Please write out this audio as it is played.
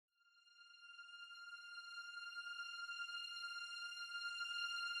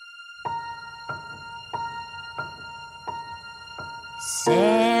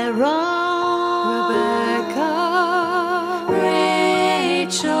Sarah, Rebecca,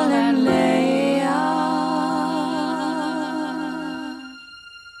 Rachel, and Leah.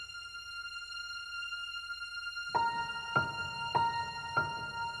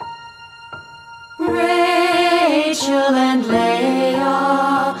 Rachel and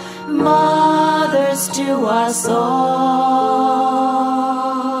Leah, mothers to us all.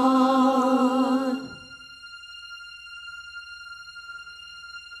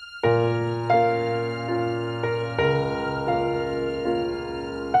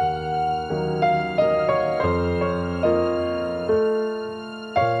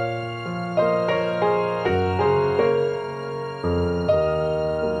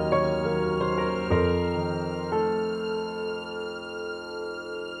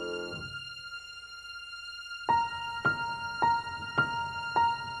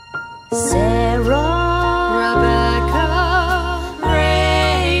 Sarah, Rebecca,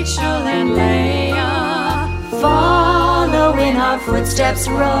 Rachel, and Leah, follow in our footsteps,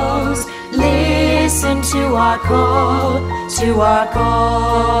 Rose. Listen to our call,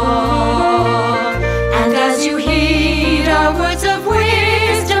 And as you heed our words of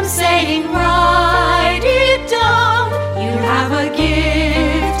wisdom, saying, write it down, you have a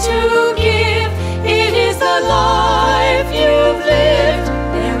gift to give. It is the life you've lived.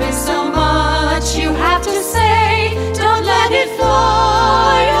 There is so much you have to say. Don't let it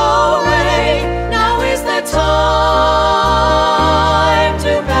fly away. Now is the time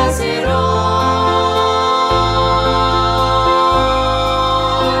to pass it on.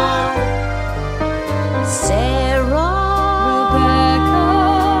 Sarah, Rebecca,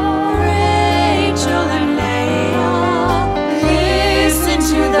 Rachel, and Leah, listen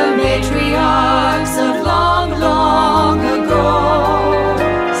to the matriarch.